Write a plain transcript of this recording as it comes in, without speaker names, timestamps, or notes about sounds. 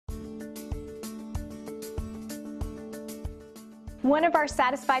One of our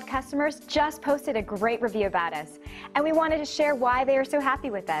satisfied customers just posted a great review about us, and we wanted to share why they are so happy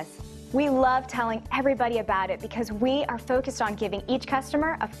with us. We love telling everybody about it because we are focused on giving each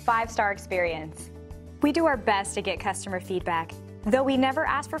customer a 5-star experience. We do our best to get customer feedback. Though we never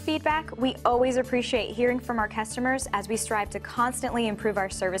ask for feedback, we always appreciate hearing from our customers as we strive to constantly improve our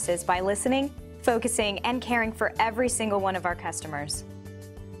services by listening, focusing, and caring for every single one of our customers.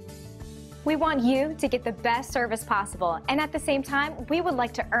 We want you to get the best service possible, and at the same time, we would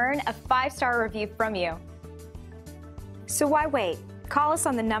like to earn a 5-star review from you. So why wait? Call us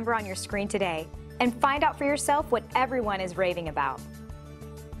on the number on your screen today and find out for yourself what everyone is raving about.